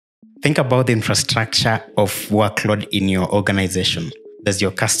Think about the infrastructure of workload in your organization. Does your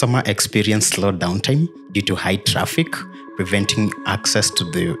customer experience slow downtime due to high traffic, preventing access to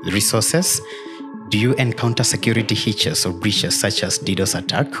the resources? Do you encounter security hitches or breaches such as DDoS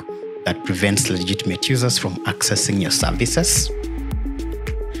attack that prevents legitimate users from accessing your services?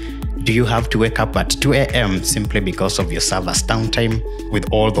 Do you have to wake up at 2 a.m. simply because of your server's downtime with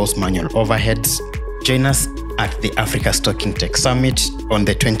all those manual overheads? Join us at the Africa Stocking Tech Summit on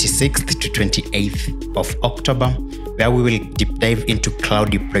the 26th to 28th of October, where we will deep dive into cloud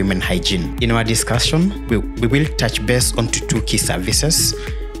deployment hygiene. In our discussion, we will touch base on two key services: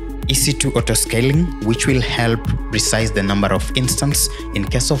 EC2 autoscaling, which will help resize the number of instances. In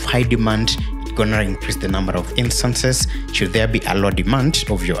case of high demand, it's gonna increase the number of instances. Should there be a low demand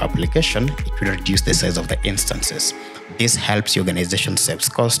of your application, it will reduce the size of the instances. This helps your organization saves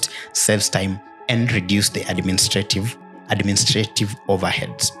cost, saves time, and reduce the administrative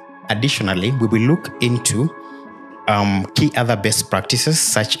overheads. Additionally, we will look into key other best practices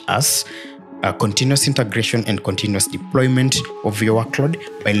such as continuous integration and continuous deployment of your workload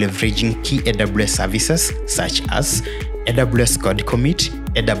by leveraging key AWS services such as AWS Code Commit,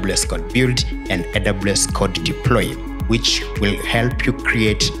 AWS Code Build, and AWS Code Deploy, which will help you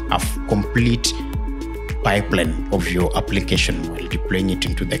create a complete pipeline of your application while deploying it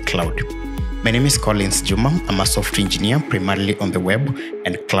into the cloud. My name is Collins Juma. I'm a software engineer primarily on the web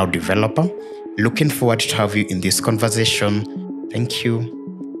and cloud developer. Looking forward to have you in this conversation. Thank you.